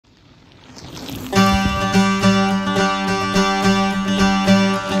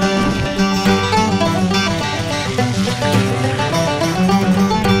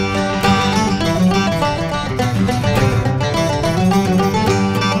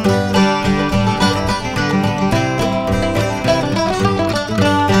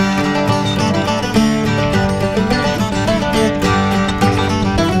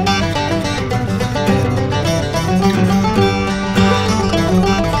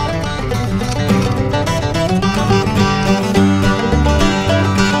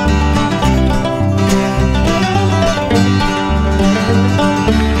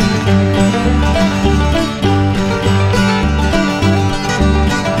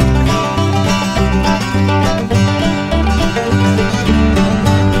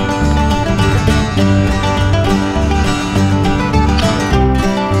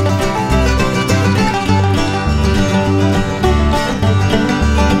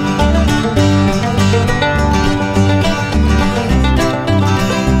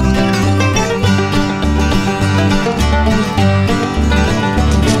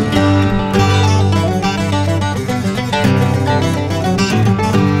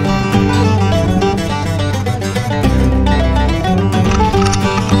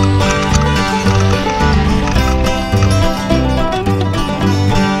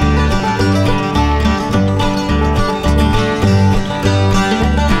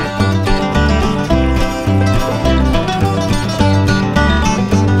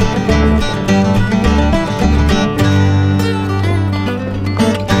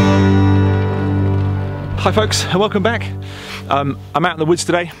folks, and welcome back. I'm out in the woods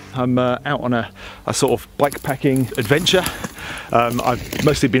today. I'm out on a sort of bikepacking adventure. I've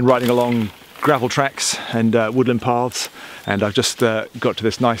mostly been riding along gravel tracks and woodland paths, and I've just got to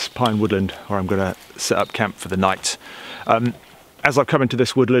this nice pine woodland where I'm going to set up camp for the night. As I've come into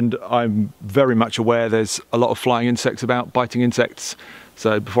this woodland, I'm very much aware there's a lot of flying insects about, biting insects,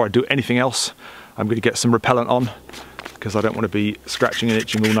 so before I do anything else I'm going to get some repellent on, because I don't want to be scratching and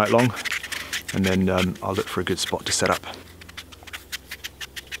itching all night long, and then I'll look for a good spot to set up.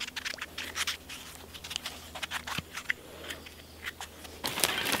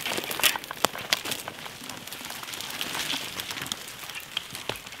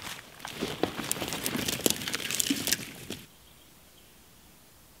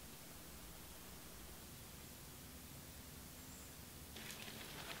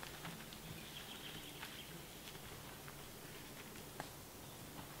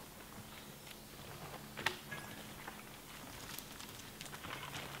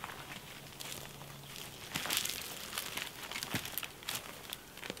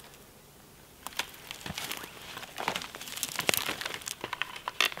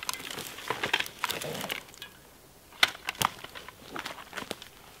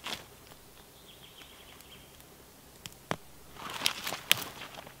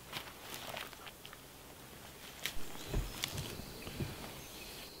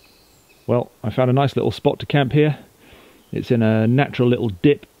 Well, I found a nice little spot to camp here. It's in a natural little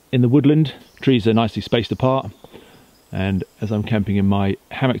dip in the woodland. Trees are nicely spaced apart, and as I'm camping in my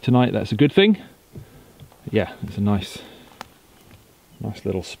hammock tonight, that's a good thing. Yeah, it's a nice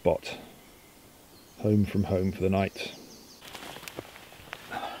little spot. Home from home for the night.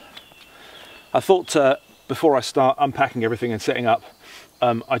 I thought before I start unpacking everything and setting up,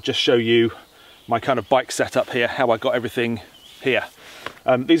 I'd just show you my kind of bike setup here, how I got everything here.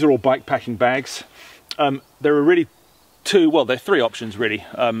 These are all bike packing bags. There are really there are three options really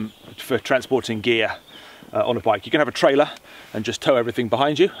for transporting gear on a bike. You can have a trailer and just tow everything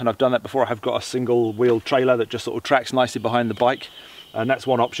behind you, and I've done that before. I have got a single wheel trailer that just sort of tracks nicely behind the bike, and that's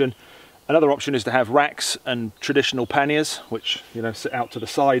one option. Another option is to have racks and traditional panniers, which, you know, sit out to the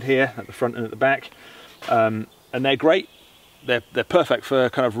side here at the front and at the back, and they're great. They're perfect for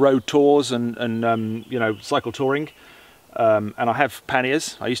kind of road tours and you know, cycle touring. And I have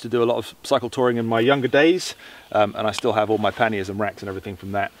panniers. I used to do a lot of cycle touring in my younger days, and I still have all my panniers and racks and everything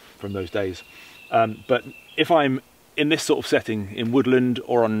from those days. But if I'm in this sort of setting, in woodland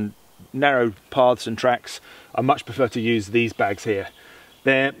or on narrow paths and tracks, I much prefer to use these bags here.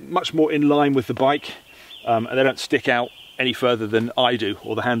 They're much more in line with the bike, and they don't stick out any further than I do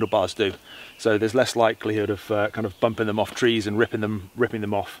or the handlebars do. So there's less likelihood of kind of bumping them off trees and ripping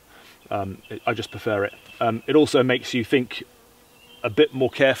them off. I just prefer it. It also makes you think a bit more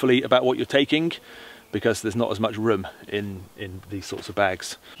carefully about what you're taking, because there's not as much room in these sorts of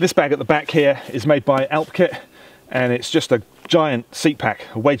bags. This bag at the back here is made by Alpkit, and it's just a giant seat pack,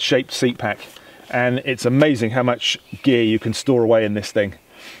 a wedge-shaped seat pack, and it's amazing how much gear you can store away in this thing.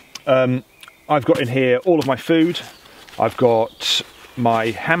 I've got in here all of my food. I've got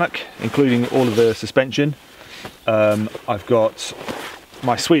my hammock, including all of the suspension. I've got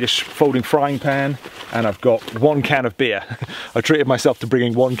my Swedish folding frying pan, and I've got one can of beer. I treated myself to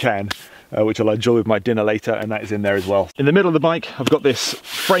bringing one can, which I'll enjoy with my dinner later, and that is in there as well. In the middle of the bike, I've got this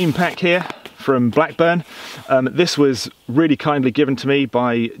frame pack here from Blackburn. This was really kindly given to me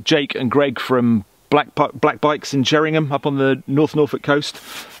by Jake and Greg from Black Bikes in Sheringham up on the North Norfolk coast.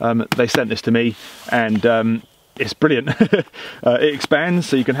 They sent this to me, and it's brilliant. It expands,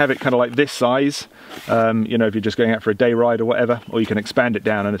 so you can have it kind of like this size, you know, if you're just going out for a day ride or whatever, or you can expand it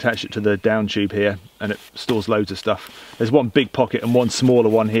down and attach it to the down tube here, and it stores loads of stuff. There's one big pocket and one smaller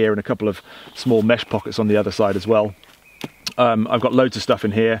one here, and a couple of small mesh pockets on the other side as well. I've got loads of stuff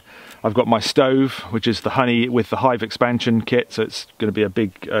in here. I've got my stove, which is the Honey with the Hive expansion kit, so it's going to be a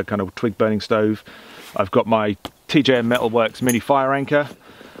big kind of twig burning stove. I've got my TJM Metalworks mini fire anchor.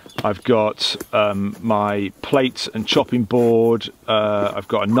 I've got my plate and chopping board. I've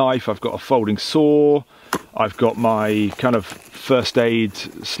got a knife. I've got a folding saw. I've got my kind of first aid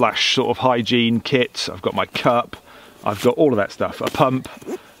slash sort of hygiene kit. I've got my cup. I've got all of that stuff. A pump,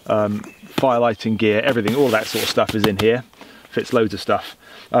 fire lighting gear, everything, all that sort of stuff is in here. Fits loads of stuff.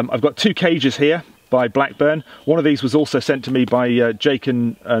 I've got two cages here by Blackburn. One of these was also sent to me by Jake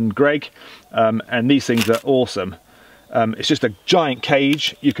and Greg, and these things are awesome. It's just a giant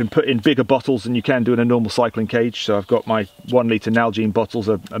cage. You can put in bigger bottles than you can do in a normal cycling cage. So I've got my 1 litre Nalgene bottles,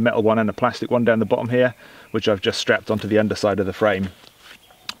 a metal one and a plastic one down the bottom here, which I've just strapped onto the underside of the frame.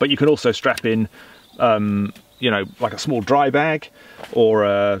 But you can also strap in you know, like a small dry bag or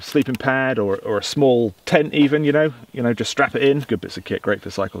a sleeping pad or a small tent even, you know, just strap it in. Good bits of kit, great for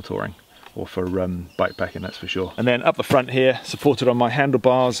cycle touring or for bike packing, that's for sure. And then up the front here, supported on my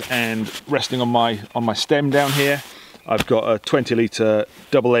handlebars and resting on my stem down here, I've got a 20-litre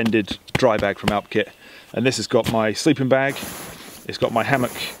double-ended dry bag from Alpkit. And this has got my sleeping bag, it's got my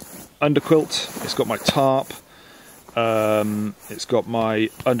hammock underquilt, it's got my tarp, it's got my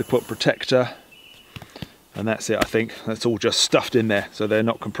underquilt protector, and that's it. I think that's all just stuffed in there, so they're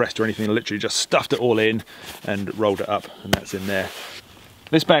not compressed or anything. I literally just stuffed it all in and rolled it up, and that's in there.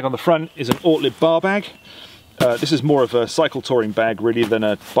 This bag on the front is an Ortlib bar bag. This is more of a cycle touring bag really than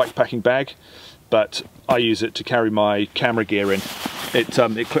a bike packing bag, but I use it to carry my camera gear in. It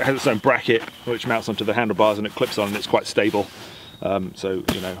has its own bracket which mounts onto the handlebars and it clips on, and it's quite stable. So,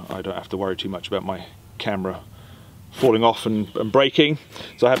 you know, I don't have to worry too much about my camera falling off and breaking.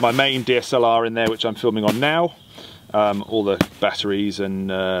 So I have my main DSLR in there, which I'm filming on now. All the batteries and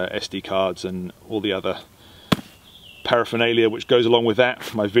SD cards and all the other paraphernalia which goes along with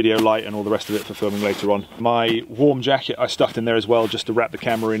that, my video light and all the rest of it for filming later on. My warm jacket I stuffed in there as well, just to wrap the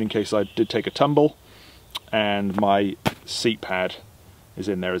camera in case I did take a tumble, and my seat pad is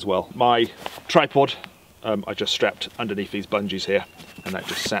in there as well. My tripod I just strapped underneath these bungees here, and that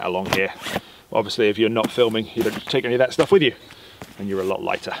just sat along here. Obviously if you're not filming, you don't take any of that stuff with you and you're a lot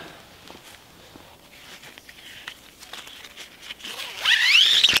lighter.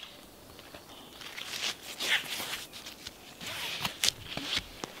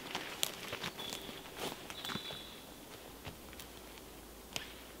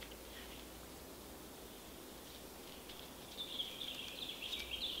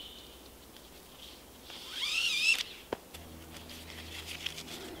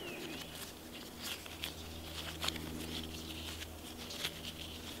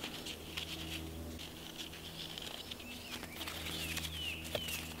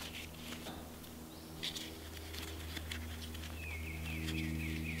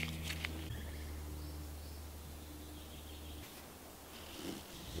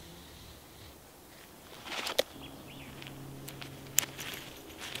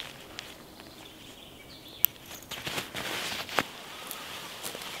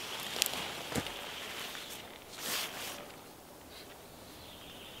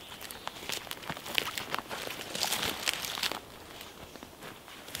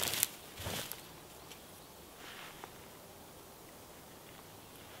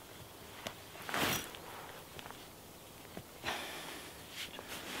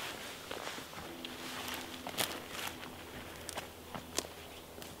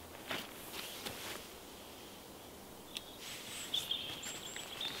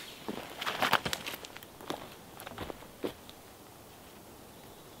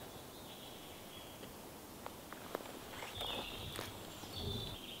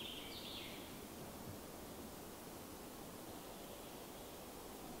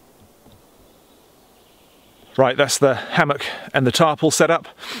 Right, that's the hammock and the tarp all set up.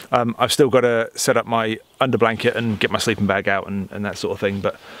 I've still got to set up my under blanket and get my sleeping bag out and that sort of thing,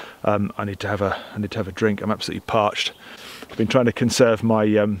 but I need to have a drink. I'm absolutely parched. I've been trying to conserve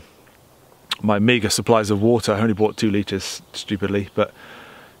my my meagre supplies of water. I only bought 2 litres, stupidly, but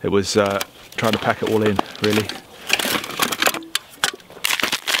it was trying to pack it all in, really.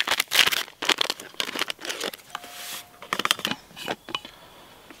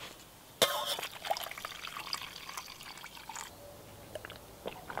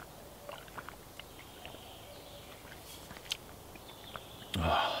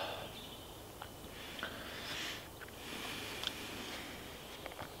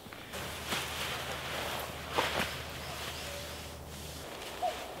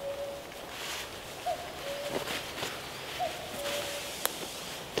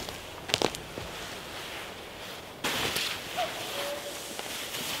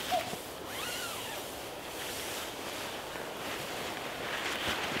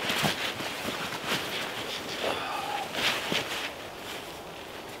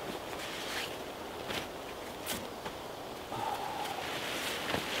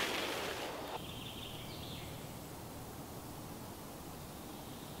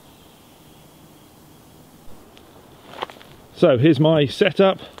 So here's my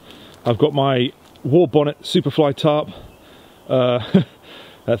setup. I've got my War Bonnet Superfly tarp.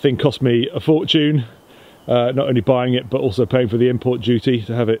 That thing cost me a fortune. Not only buying it, but also paying for the import duty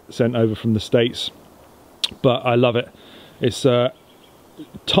to have it sent over from the States. But I love it. It's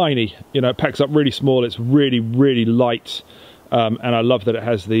tiny, you know, it packs up really small. It's really, really light. And I love that it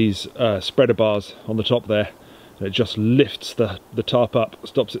has these spreader bars on the top there. and it just lifts the tarp up,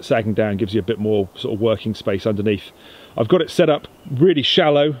 stops it sagging down, gives you a bit more sort of working space underneath. I've got it set up really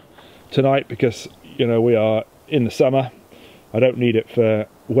shallow tonight because, you know, we are in the summer. I don't need it for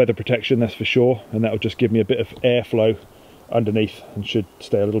weather protection, that's for sure, and that'll just give me a bit of airflow underneath and should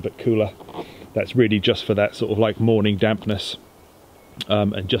stay a little bit cooler. That's really just for that sort of like morning dampness,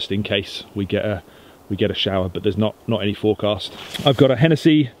 and just in case we get a shower, but there's not any forecast. I've got a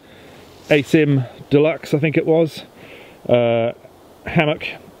Hennessy ASIM Deluxe, I think it was, hammock.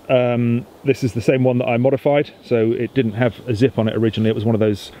 This is the same one that I modified, so it didn't have a zip on it originally. It was one of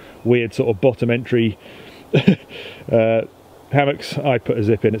those weird sort of bottom entry hammocks. I put a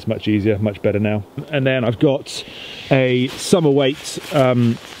zip in, it's much easier, much better now. And then I've got a summer weight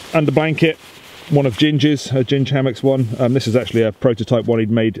under blanket, one of Ginger's, a Ginger Hammocks one. This is actually a prototype one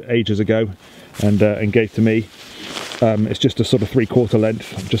he'd made ages ago and gave to me. It's just a sort of 3/4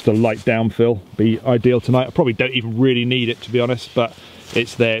 length, just a light downfill. Be ideal tonight. I probably don't even really need it, to be honest, but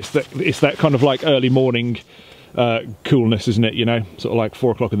it's there. It's that kind of like early morning coolness, isn't it? You know, sort of like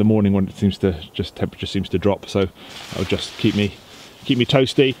 4 o'clock in the morning when it seems to just temperature seems to drop. So that'll just keep me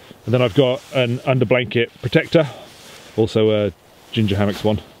toasty. And then I've got an under blanket protector, also a Ginger Hammocks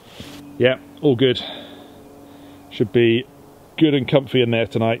one. Yeah, all good. Should be good and comfy in there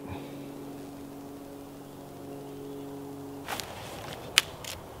tonight.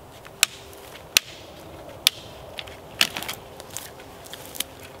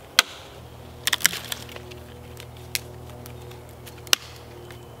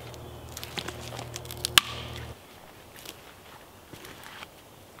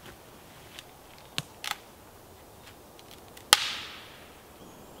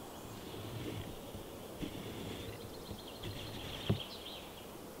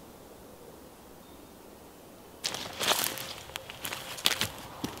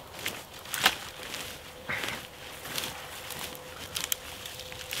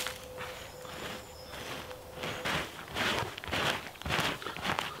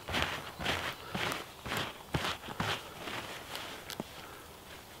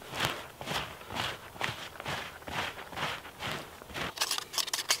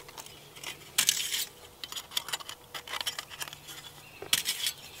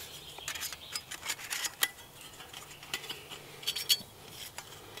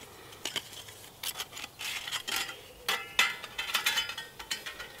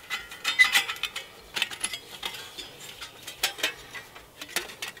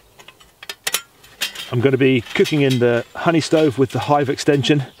 I'm going to be cooking in the honey stove with the Hive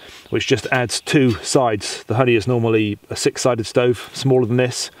extension, which just adds 2 sides. The honey is normally a 6-sided stove, smaller than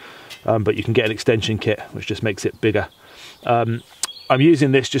this, but you can get an extension kit, which just makes it bigger. I'm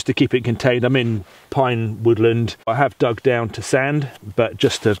using this just to keep it contained. I'm in pine woodland. I have dug down to sand, but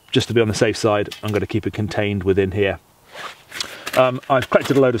just to be on the safe side, I'm going to keep it contained within here. I've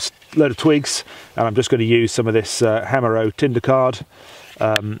collected a load of twigs, and I'm just going to use some of this Hammer tinder card.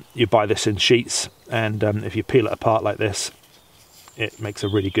 You buy this in sheets, and if you peel it apart like this, it makes a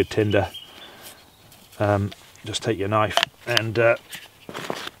really good tinder. Just take your knife and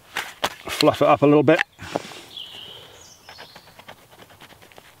fluff it up a little bit,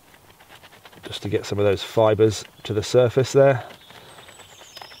 just to get some of those fibres to the surface there,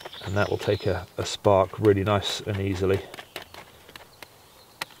 and that will take a spark really nice and easily.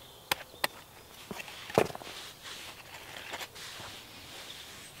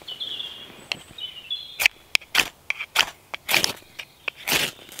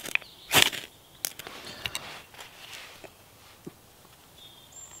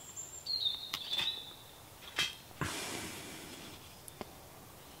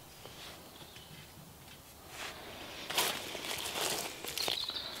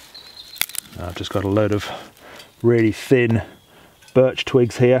 I've just got a load of really thin birch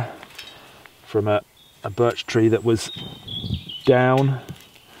twigs here from a birch tree that was down.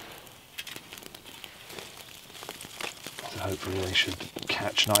 So hopefully they should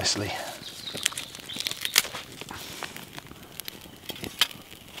catch nicely.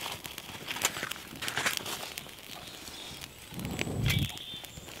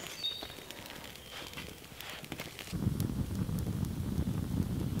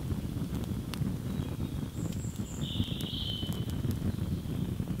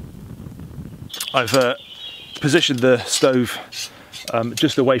 I've positioned the stove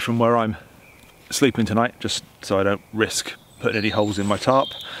just away from where I'm sleeping tonight, just so I don't risk putting any holes in my tarp.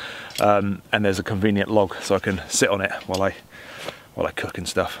 And there's a convenient log so I can sit on it while I cook and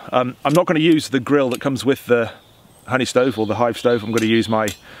stuff. I'm not going to use the grill that comes with the honey stove or the Hive stove. I'm going to use my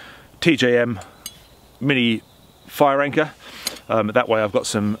TJM mini fire anchor. That way I've got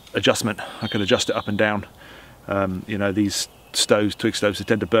some adjustment. I can adjust it up and down You know, these stoves, twig stoves, they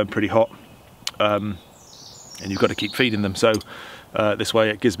tend to burn pretty hot, and you've got to keep feeding them. So this way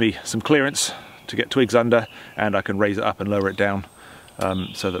it gives me some clearance to get twigs under, and I can raise it up and lower it down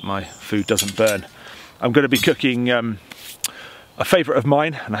so that my food doesn't burn. I'm going to be cooking a favourite of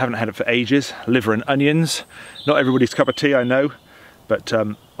mine, and I haven't had it for ages, liver and onions. Not everybody's cup of tea, I know, but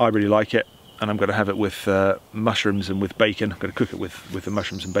I really like it, and I'm going to have it with mushrooms and with bacon. I'm going to cook it with the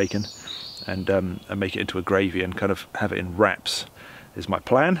mushrooms and bacon, and make it into a gravy and kind of have it in wraps is my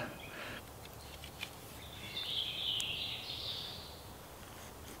plan.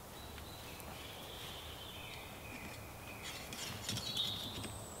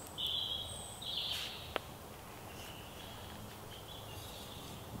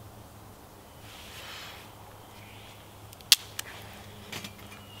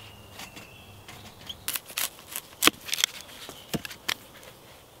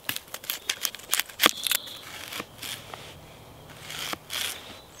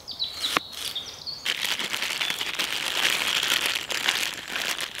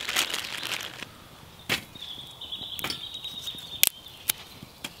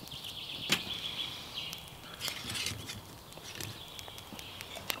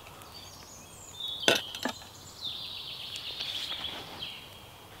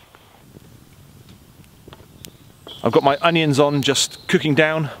 I've got my onions on, just cooking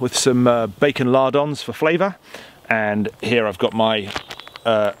down with some bacon lardons for flavour, and here I've got my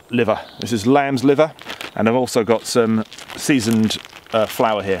liver. This is lamb's liver, and I've also got some seasoned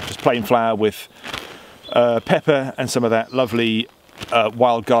flour here, just plain flour with pepper and some of that lovely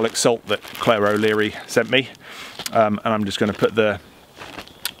wild garlic salt that Claire O'Leary sent me, and I'm just going to put the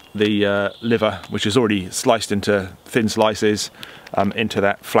liver, which is already sliced into thin slices, into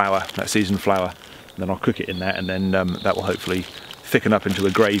that flour, that seasoned flour. Then I'll cook it in that, and then that will hopefully thicken up into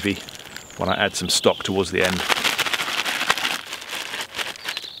a gravy when I add some stock towards the end.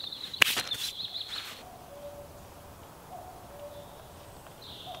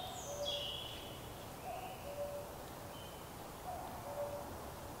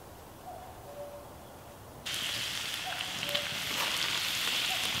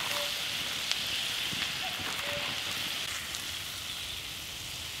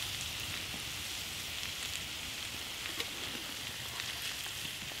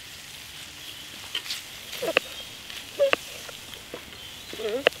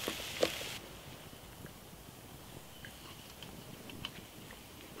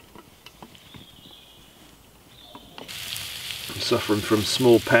 Suffering from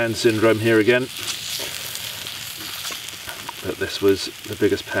small pan syndrome here again, but this was the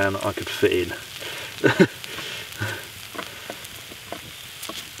biggest pan I could fit in.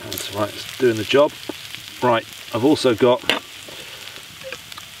 That's right, it's doing the job. Right, I've also got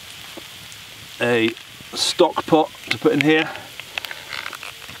a stock pot to put in here.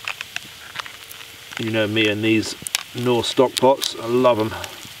 You know me and these North stock pots, I love them.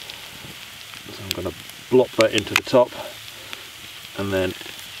 So I'm going to blop that into the top, and then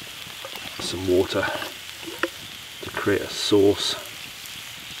some water to create a sauce.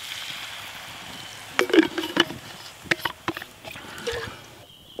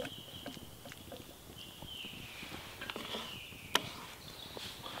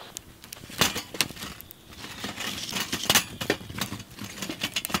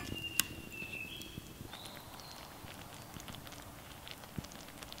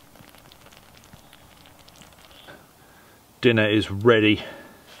 Dinner is ready.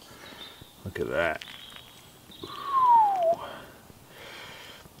 Look at that.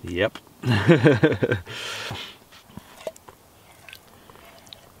 Yep.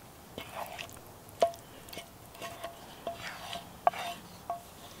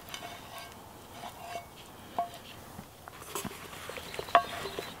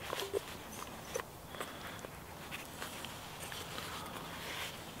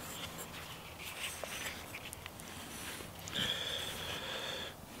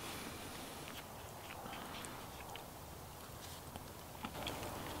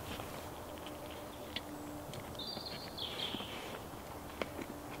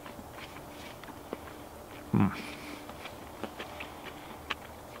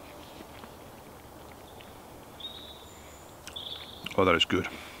 Oh, that is good.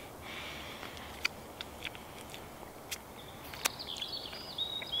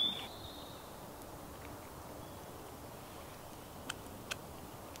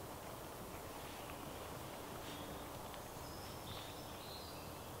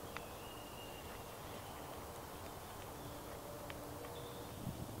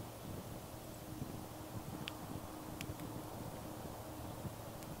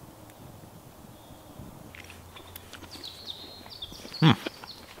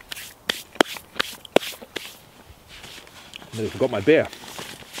 Nearly forgot my beer.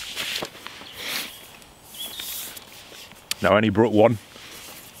 Now I only brought one,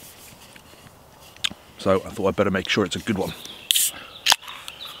 so I thought I'd better make sure it's a good one.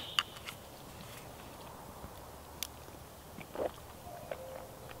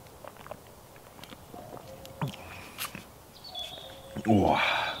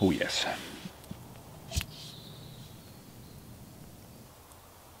 Oh yes.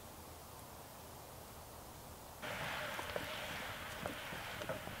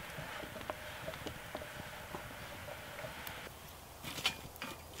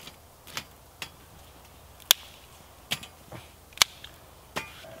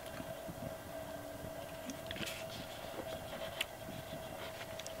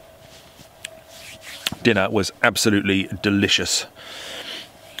 Dinner was absolutely delicious.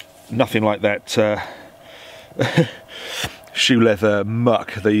 Nothing like that shoe leather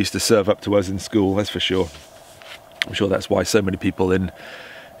muck they used to serve up to us in school, that's for sure. I'm sure that's why so many people in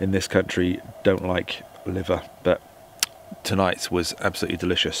this country don't like liver, but tonight's was absolutely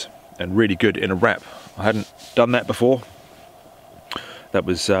delicious and really good in a wrap. I hadn't done that before. That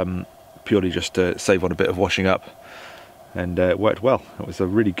was purely just to save on a bit of washing up, and it worked well. It was a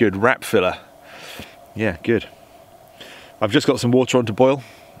really good wrap filler. Yeah, good. I've just got some water on to boil.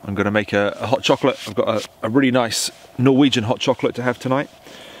 I'm going to make a hot chocolate. I've got a really nice Norwegian hot chocolate to have tonight,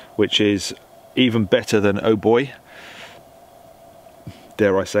 which is even better than oh boy.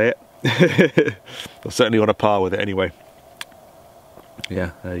 Dare I say it? I'm certainly on a par with it anyway.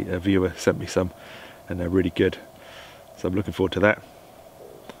 Yeah, a viewer sent me some and they're really good. So I'm looking forward to that.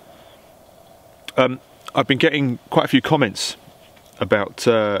 I've been getting quite a few comments about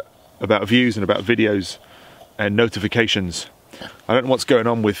views and about videos and notifications. I don't know what's going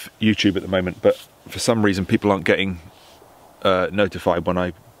on with YouTube at the moment, but for some reason people aren't getting notified when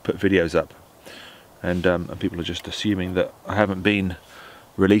I put videos up, and people are just assuming that I haven't been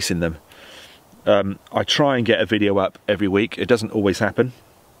releasing them. I try and get a video up every week. It doesn't always happen.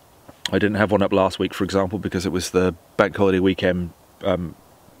 I didn't have one up last week, for example, because it was the bank holiday weekend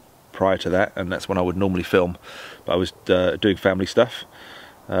prior to that, and that's when I would normally film, but I was doing family stuff,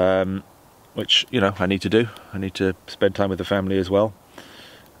 which, you know, I need to do. I need to spend time with the family as well,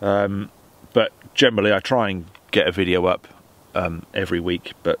 but generally I try and get a video up every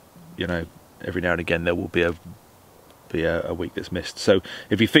week, but you know, every now and again there will be a week that's missed. So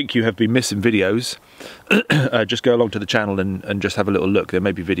if you think you have been missing videos, just go along to the channel and just have a little look. There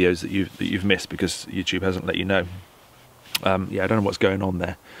may be videos that you've missed because YouTube hasn't let you know. Yeah, I don't know what's going on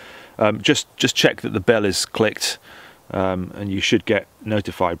there. Just check that the bell is clicked, and you should get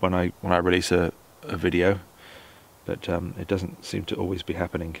notified when I release a video, but it doesn't seem to always be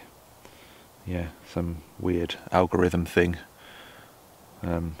happening. Yeah, some weird algorithm thing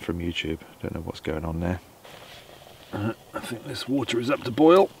from YouTube. Don't know what's going on there. I think this water is up to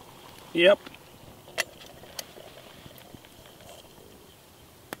boil. Yep.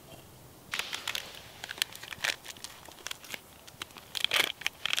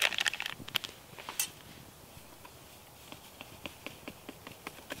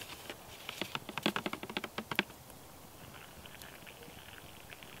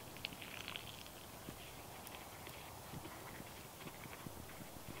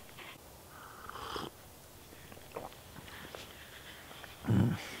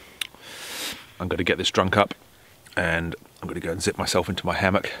 I'm going to get this drunk up, and I'm going to go and zip myself into my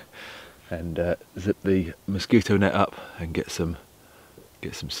hammock and zip the mosquito net up and get some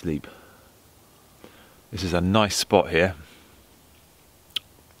sleep. This is a nice spot here.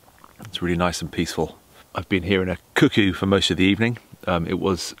 It's really nice and peaceful. I've been hearing a cuckoo for most of the evening. It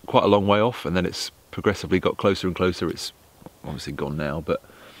was quite a long way off, and then it's progressively got closer and closer. It's obviously gone now, but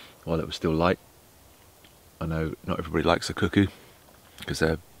while it was still light, I know not everybody likes a cuckoo because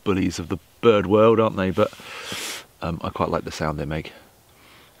they're bullies of the bird world, aren't they? But I quite like the sound they make.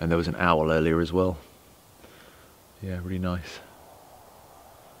 And there was an owl earlier as well. Yeah, really nice.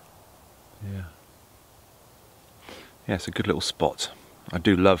 Yeah. Yeah, it's a good little spot. I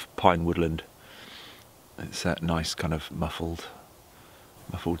do love pine woodland. It's that nice kind of muffled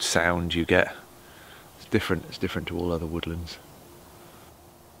sound you get. It's different to all other woodlands.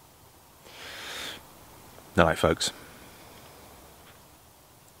 Night, folks.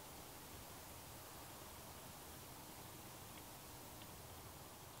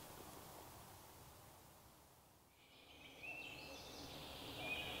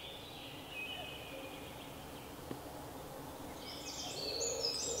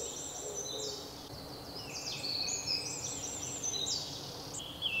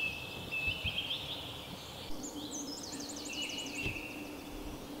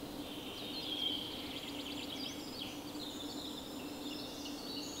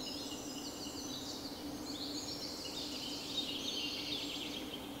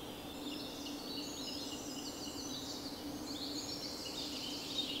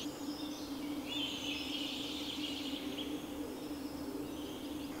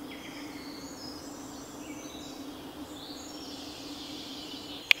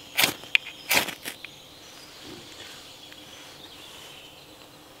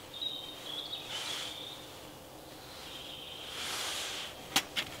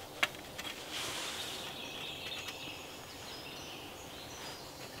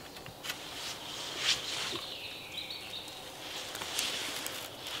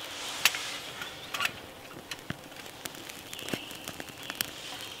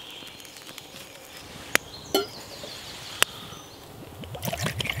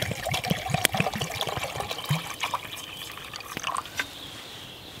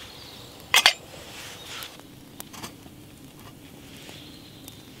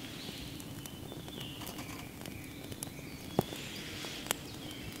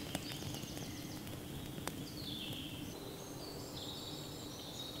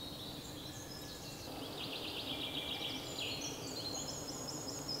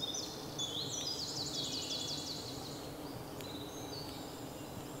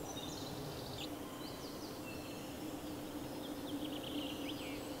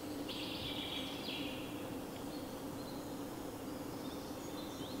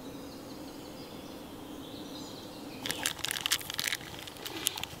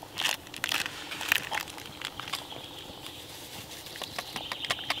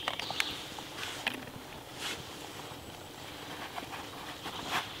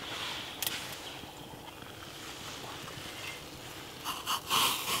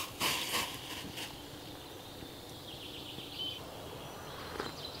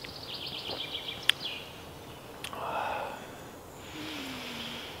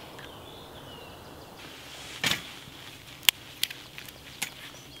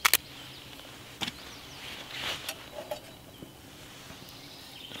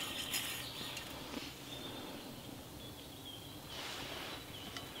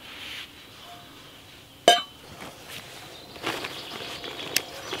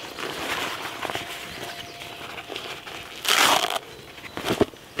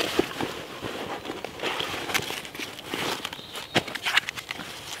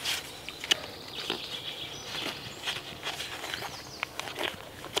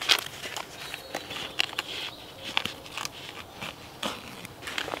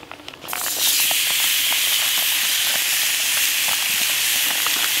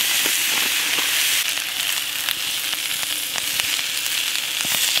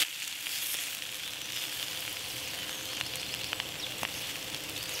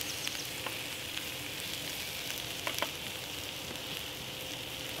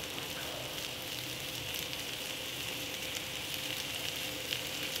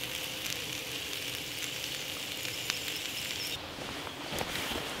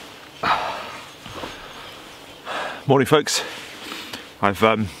 Morning folks. I've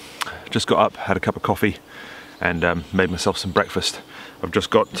just got up, had a cup of coffee and made myself some breakfast. I've just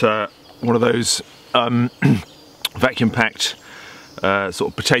got one of those vacuum packed sort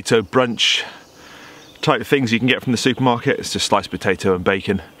of potato brunch type of things you can get from the supermarket. It's just sliced potato and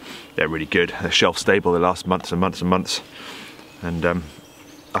bacon. They're really good. They're shelf stable. They last months and months and months. And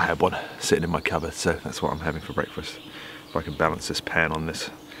I had one sitting in my cupboard, so that's what I'm having for breakfast. If I can balance this pan on this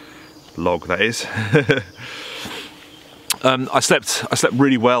log, that is. I slept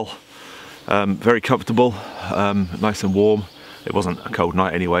really well, very comfortable, nice and warm. It wasn't a cold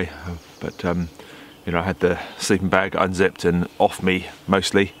night anyway, but you know, I had the sleeping bag unzipped and off me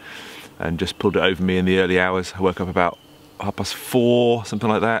mostly, and just pulled it over me in the early hours. I woke up about 4:30, something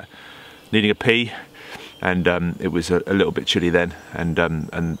like that, needing a pee, and it was a little bit chilly then.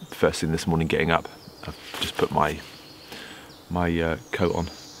 And first thing this morning, getting up, I've just put my coat on,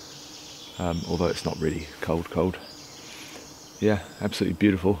 although it's not really cold. Yeah, absolutely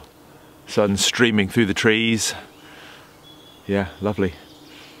beautiful. Sun streaming through the trees. Yeah, lovely.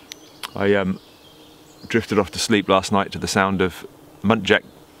 I drifted off to sleep last night to the sound of muntjac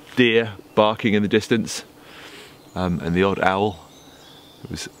deer barking in the distance, and the odd owl.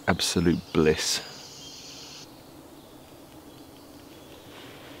 It was absolute bliss.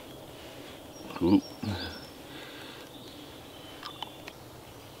 Ooh.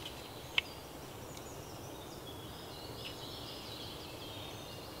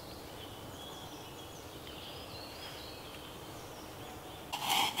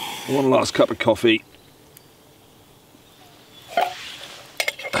 One last cup of coffee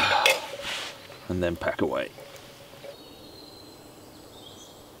and then pack away.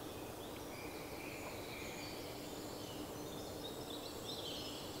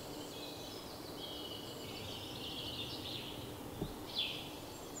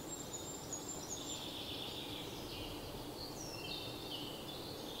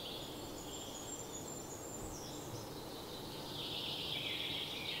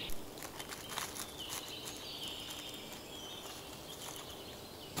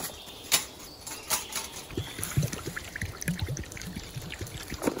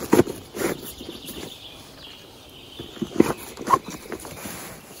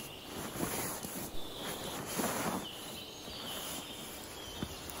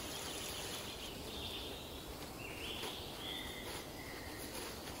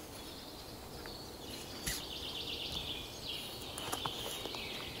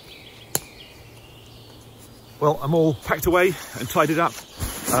 Well, I'm all packed away and tidied up.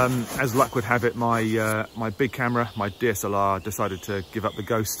 As luck would have it, my big camera, my DSLR, decided to give up the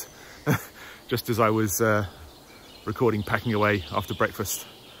ghost just as I was recording packing away after breakfast.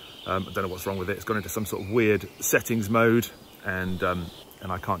 I don't know what's wrong with it. It's gone into some sort of weird settings mode, and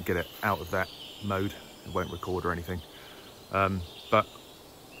I can't get it out of that mode. It won't record or anything. But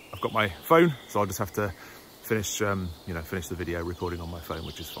I've got my phone, so I'll just have to finish, finish the video recording on my phone,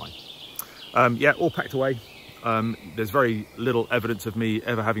 which is fine. Yeah, all packed away. There's very little evidence of me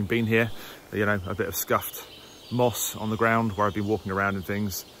ever having been here. You know, a bit of scuffed moss on the ground where I've been walking around and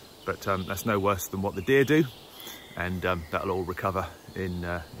things, but that's no worse than what the deer do, and that'll all recover in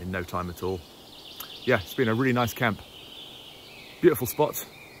no time at all. Yeah, it's been a really nice camp. Beautiful spot.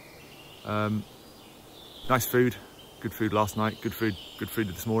 Nice food. Good food last night. Good food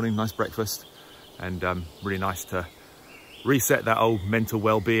this morning. Nice breakfast, and really nice to reset that old mental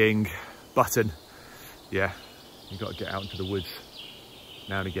well-being button. Yeah, you've got to get out into the woods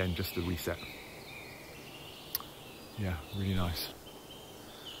now and again just to reset. Yeah, really nice.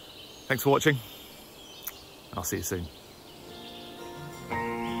 Thanks for watching. I'll see you soon.